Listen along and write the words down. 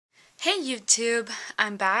Hey YouTube,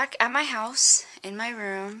 I'm back at my house, in my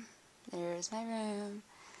room. There's my room.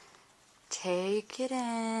 Take it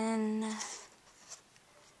in.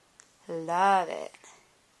 Love it.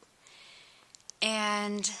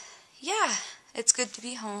 And yeah, it's good to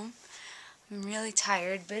be home. I'm really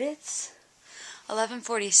tired, but it's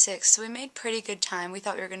 11:46, so we made pretty good time. We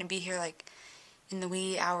thought we were going to be here like in the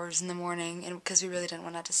wee hours in the morning, and because we really didn't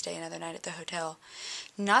want to have to stay another night at the hotel.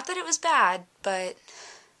 Not that it was bad, but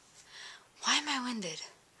why am I winded?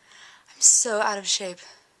 I'm so out of shape.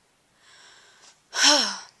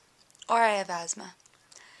 Or I have asthma.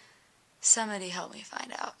 Somebody help me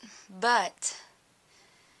find out. But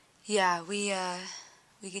yeah, we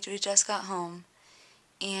just got home,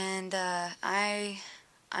 and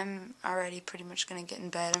I'm already pretty much gonna get in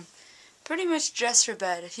bed. I'm pretty much dressed for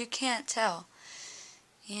bed, if you can't tell.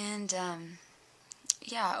 And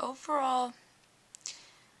yeah, overall,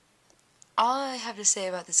 all I have to say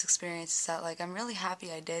about this experience is that I'm really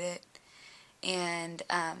happy I did it, and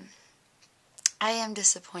I am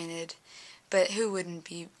disappointed. But who wouldn't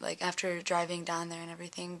be, after driving down there and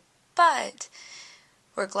everything? But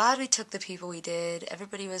we're glad we took the people we did.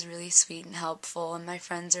 Everybody was really sweet and helpful, and my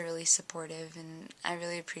friends are really supportive, and I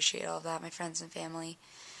really appreciate all of that, my friends and family.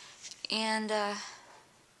 And,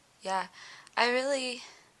 yeah, I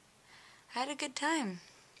had a good time.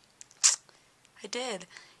 I did.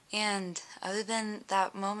 And other than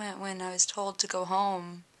that moment when I was told to go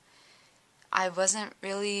home, I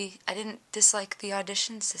didn't dislike the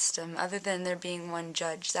audition system, other than there being one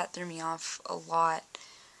judge. That threw me off a lot,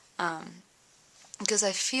 because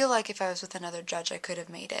I feel like if I was with another judge, I could have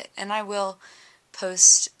made it. And I will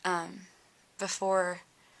post, before,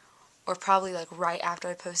 or probably right after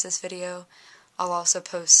I post this video, I'll also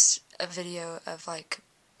post a video of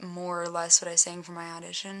more or less what I sang for my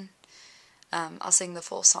audition. I'll sing the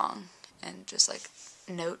full song and just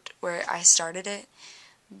note where I started it.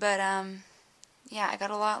 But yeah, I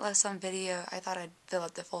got a lot less on video. I thought I'd fill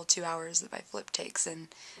up the full 2 hours that my flip takes, and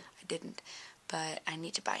I didn't. But I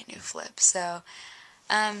need to buy a new flip. So,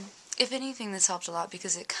 if anything, this helped a lot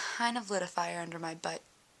because it kind of lit a fire under my butt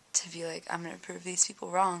to be like, I'm going to prove these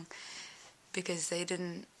people wrong because they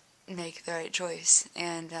didn't make the right choice.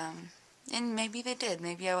 And maybe they did.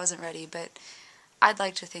 Maybe I wasn't ready, but I'd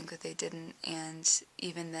like to think that they didn't. And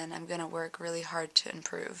even then, I'm going to work really hard to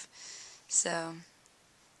improve. So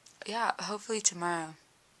yeah, hopefully tomorrow,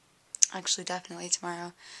 actually definitely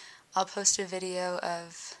tomorrow, I'll post a video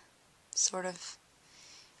of sort of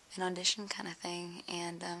an audition kind of thing,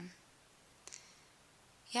 and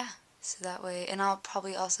yeah, so that way, and I'll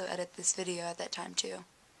probably also edit this video at that time too.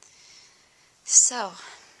 So,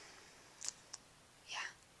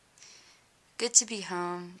 yeah, good to be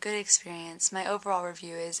home, good experience. My overall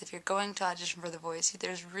review is, if you're going to audition for The Voice,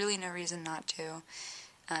 there's really no reason not to.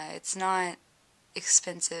 It's not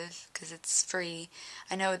expensive because it's free.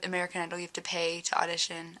 I know with American Idol you have to pay to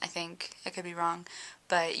audition, I think. I could be wrong,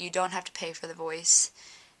 but you don't have to pay for The Voice.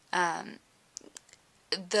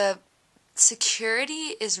 The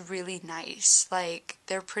security is really nice.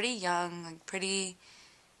 They're pretty young, they're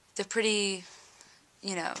pretty,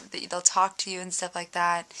 they'll talk to you and stuff like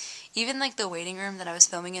that. Even the waiting room that I was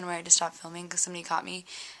filming in, where I had to stop filming because somebody caught me,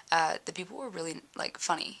 the people were really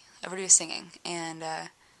funny. Everybody was singing, and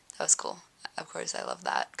that was cool. Of course, I love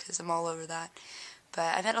that because I'm all over that.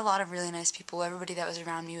 But I met a lot of really nice people. Everybody that was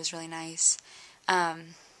around me was really nice.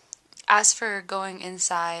 As for going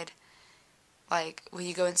inside, when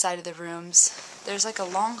you go inside of the rooms, there's a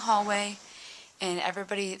long hallway, and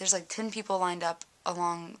there's 10 people lined up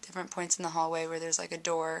along different points in the hallway where there's a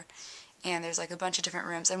door, and there's a bunch of different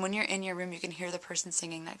rooms. And when you're in your room, you can hear the person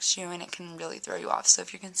singing next to you, and it can really throw you off. So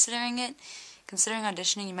if you're considering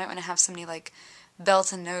auditioning, you might want to have somebody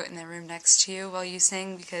belt a note in the room next to you while you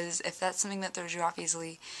sing, because if that's something that throws you off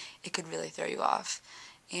easily, it could really throw you off.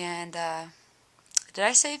 And did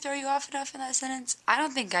I say throw you off enough in that sentence? I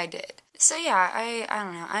don't think I did. So yeah, I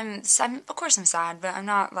don't know. I'm of course I'm sad, but I'm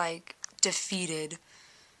not defeated.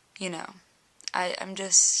 I'm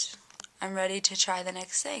ready to try the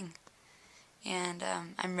next thing, and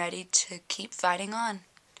I'm ready to keep fighting on.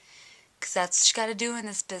 Because that's what you gotta do in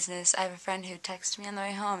this business. I have a friend who texted me on the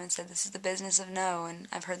way home and said, this is the business of no, and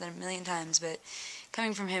I've heard that a million times, but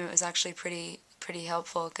coming from him, it was actually pretty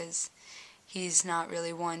helpful, because he's not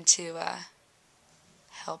really one to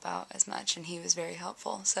help out as much, and he was very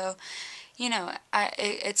helpful. So,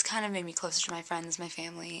 it's kind of made me closer to my friends, my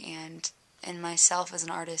family, and myself as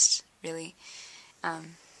an artist, really.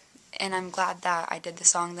 And I'm glad that I did the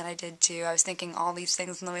song that I did too. I was thinking all these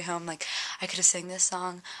things on the way home, I could have sang this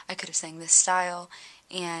song, I could have sang this style,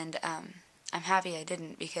 and I'm happy I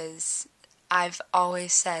didn't, because I've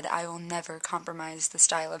always said I will never compromise the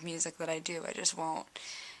style of music that I do. I just won't.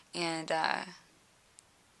 And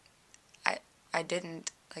I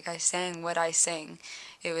didn't. Like, I sang what I sing.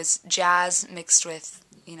 It was jazz mixed with,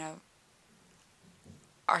 you know,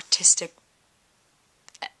 artistic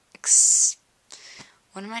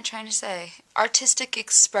what am I trying to say? Artistic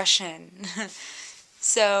expression.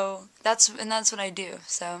 So that's what I do.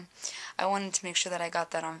 So I wanted to make sure that I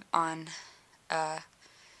got that on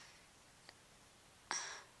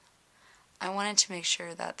I wanted to make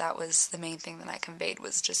sure that that was the main thing that I conveyed,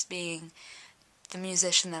 was just being the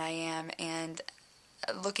musician that I am. And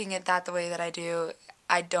looking at that the way that I do,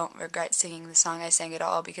 I don't regret singing the song I sang at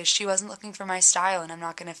all, because she wasn't looking for my style, and I'm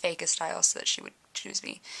not going to fake a style so that she would choose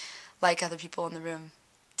me like other people in the room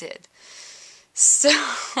did. So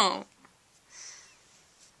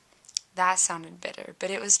that sounded bitter, but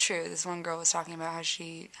it was true. This one girl was talking about how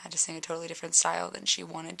she had to sing a totally different style than she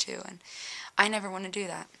wanted to, and I never want to do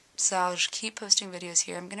that. So I'll just keep posting videos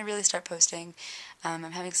here. I'm going to really start posting. I'm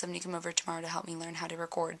having somebody come over tomorrow to help me learn how to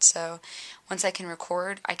record. So once I can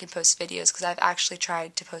record, I can post videos, because I've actually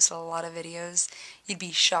tried to post a lot of videos. You'd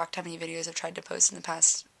be shocked how many videos I've tried to post in the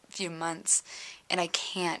past few months, and I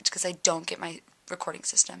can't, because I don't get my recording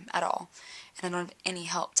system at all, and I don't have any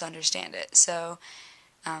help to understand it. So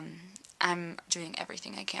I'm doing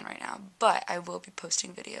everything I can right now, but I will be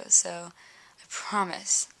posting videos. So I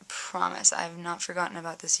promise I have not forgotten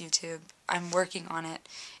about this YouTube. I'm working on it.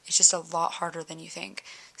 It's just a lot harder than you think.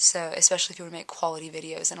 So, especially if you want to make quality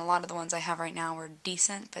videos. And a lot of the ones I have right now are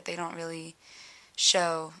decent, but they don't really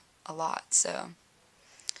show a lot. So,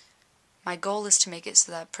 my goal is to make it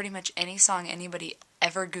so that pretty much any song anybody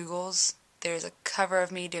ever Googles, there's a cover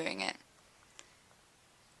of me doing it.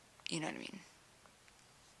 You know what I mean?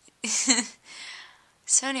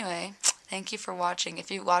 So anyway, thank you for watching,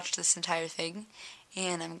 if you watched this entire thing.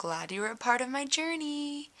 And I'm glad you were a part of my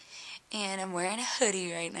journey. And I'm wearing a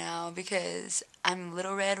hoodie right now because I'm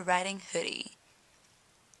Little Red Riding Hoodie.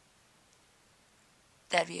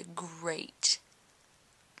 That'd be a great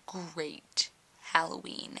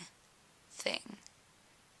Halloween thing.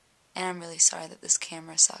 And I'm really sorry that this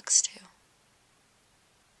camera sucks too.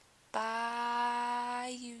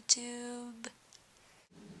 Bye, YouTube.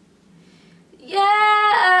 Yeah,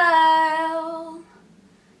 I'll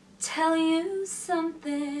tell you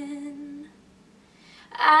something.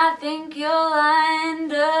 I think you'll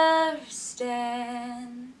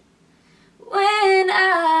understand when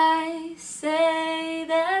I say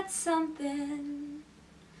that something.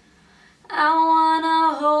 I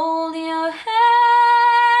wanna hold your hand.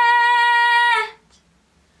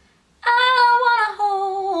 I wanna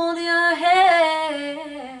hold your hand.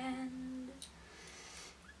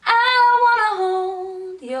 I wanna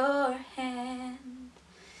hold your hand.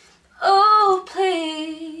 Oh,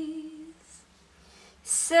 please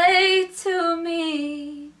say to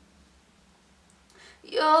me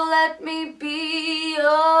you'll let me be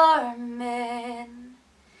your man.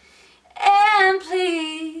 And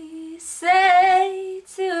please say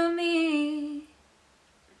to me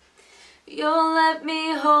you'll let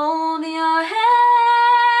me hold your hand.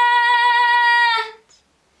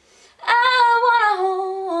 I wanna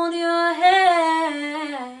hold your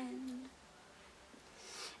hand.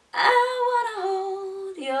 I wanna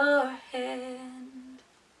hold your hand.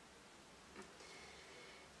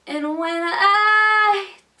 And when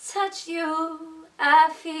I touch you, I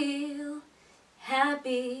feel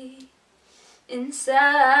happy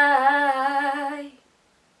inside.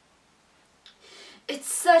 It's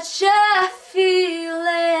such a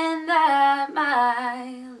feeling that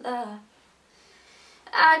my love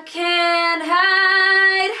I can't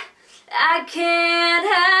hide. I can't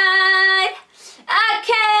hide. I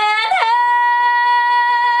can't hide.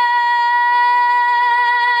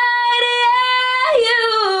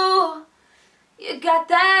 Yeah, you got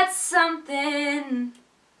that something.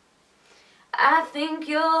 I think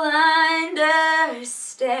you'll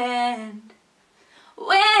understand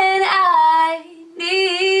when I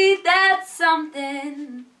need that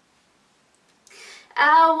something.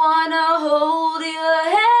 I wanna hold your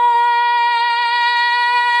hand.